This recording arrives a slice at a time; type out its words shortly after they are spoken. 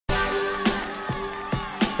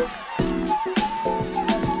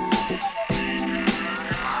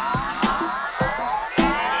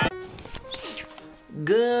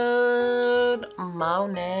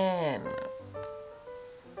morning.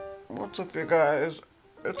 What's up, you guys?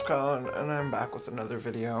 It's Colin, and I'm back with another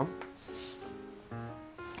video.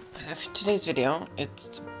 For today's video,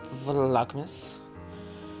 it's Vlogmas.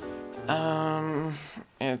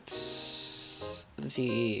 It's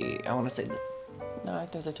the, I want to say, no,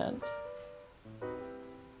 it's the 10th.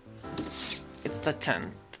 It's the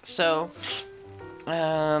 10th. So,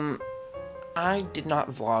 I did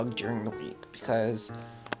not vlog during the week because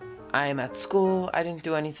I'm at school. I didn't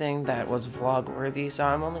do anything that was vlog worthy, so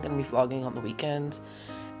I'm only going to be vlogging on the weekends.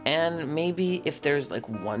 And maybe if there's like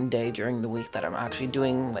one day during the week that I'm actually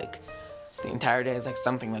doing like the entire day is like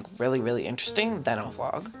something like really interesting, then I'll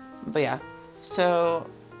vlog. But yeah, so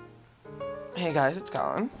hey guys, it's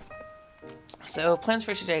Colin. So plans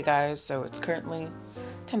for today, guys. So it's currently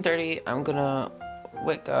 10:30. I'm gonna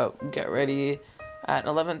wake up, get ready. At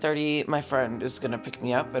 11:30, my friend is gonna pick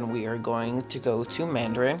me up, and we are going to go to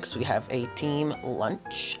Mandarin because we have a team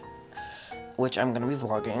lunch, which I'm gonna be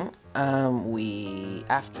vlogging.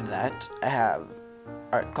 After that, I have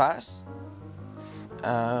art class,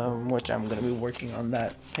 which I'm gonna be working on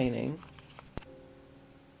that painting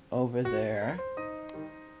over there.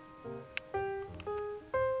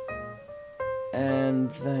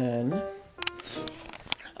 And then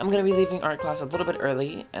I'm gonna be leaving art class a little bit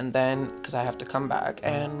early, and then because I have to come back,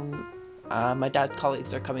 and my dad's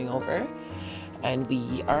colleagues are coming over, and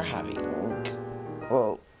we are having,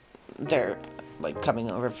 well, they're like coming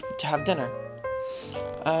over to have dinner.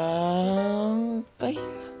 But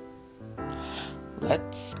yeah,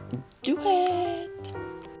 let's do it.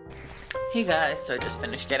 Hey guys, so I just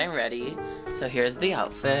finished getting ready. So here's the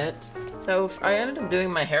outfit. So I ended up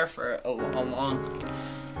doing my hair for a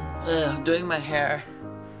doing my hair.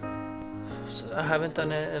 So I haven't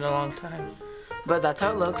done it in a long time, but that's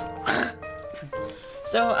how it looks.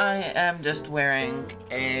 So I am just wearing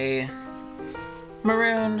a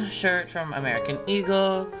maroon shirt from American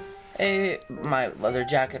Eagle, my leather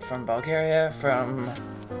jacket from Bulgaria from,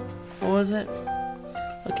 what was it?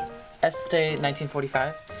 Like STAK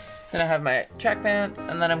 1945. Then I have my track pants,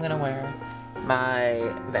 and then I'm gonna wear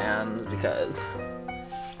my Vans because.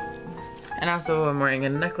 And also I'm wearing a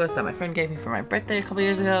necklace that my friend gave me for my birthday a couple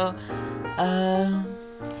years ago. But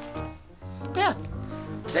yeah,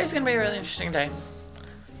 today's gonna be a really interesting day.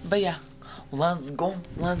 But yeah, let's go.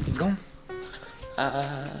 La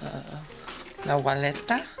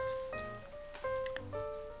waleta.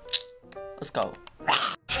 Let's go.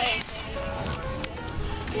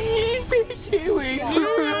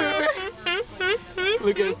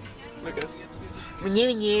 Look at us. Look at us.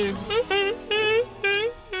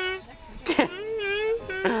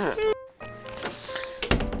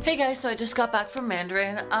 Hey guys, so I just got back from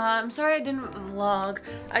Mandarin. I'm sorry I didn't vlog.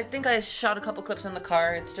 I think I shot a couple clips in the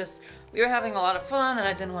car. It's just, we were having a lot of fun and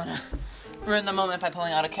I didn't want to ruin the moment by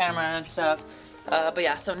pulling out a camera and stuff. But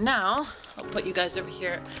yeah, so now, I'll put you guys over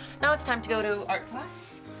here. Now it's time to go to art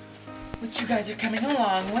class, which you guys are coming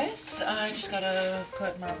along with. I just gotta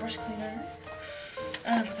put my brush cleaner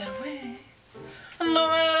and put that away. I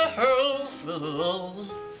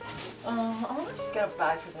want to just get a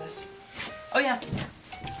bag for this. Oh yeah.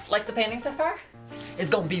 Like the painting so far? It's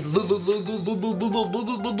gonna be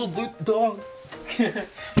dog.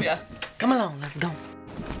 Yeah, come along, let's go.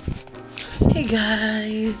 Hey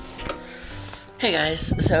guys. Hey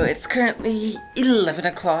guys, so it's currently 11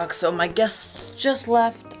 o'clock, so my guests just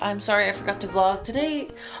left. I'm sorry I forgot to vlog today.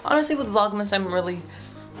 Honestly, with Vlogmas, I'm really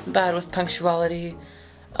bad with punctuality.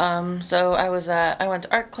 So I went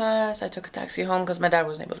to art class. I took a taxi home because my dad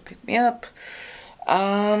wasn't able to pick me up.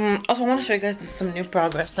 Also I want to show you guys some new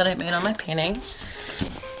progress that I made on my painting.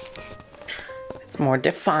 It's more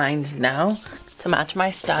defined now to match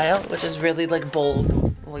my style, which is really like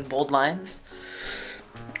bold lines.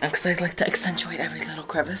 Because I like to accentuate every little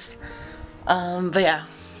crevice. But yeah.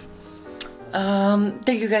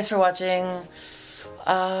 Thank you guys for watching.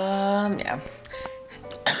 Yeah.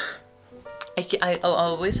 I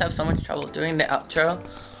always have so much trouble doing the outro.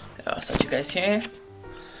 I'll set you guys here.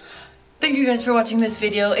 Thank you guys for watching this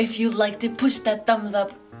video. If you liked it, push that thumbs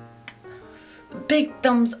up. Big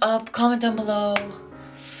thumbs up. Comment down below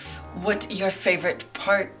what your favorite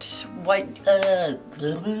part, what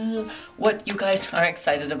you guys are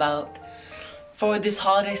excited about for this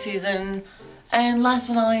holiday season. And last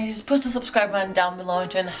but not least, push the subscribe button down below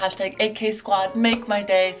and join the hashtag #8ksquad. Make my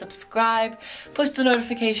day. Subscribe. Push the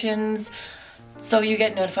notifications so you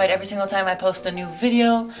get notified every single time I post a new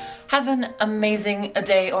video. Have an amazing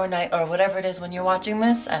day or night or whatever it is when you're watching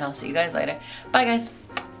this, and I'll see you guys later. Bye guys.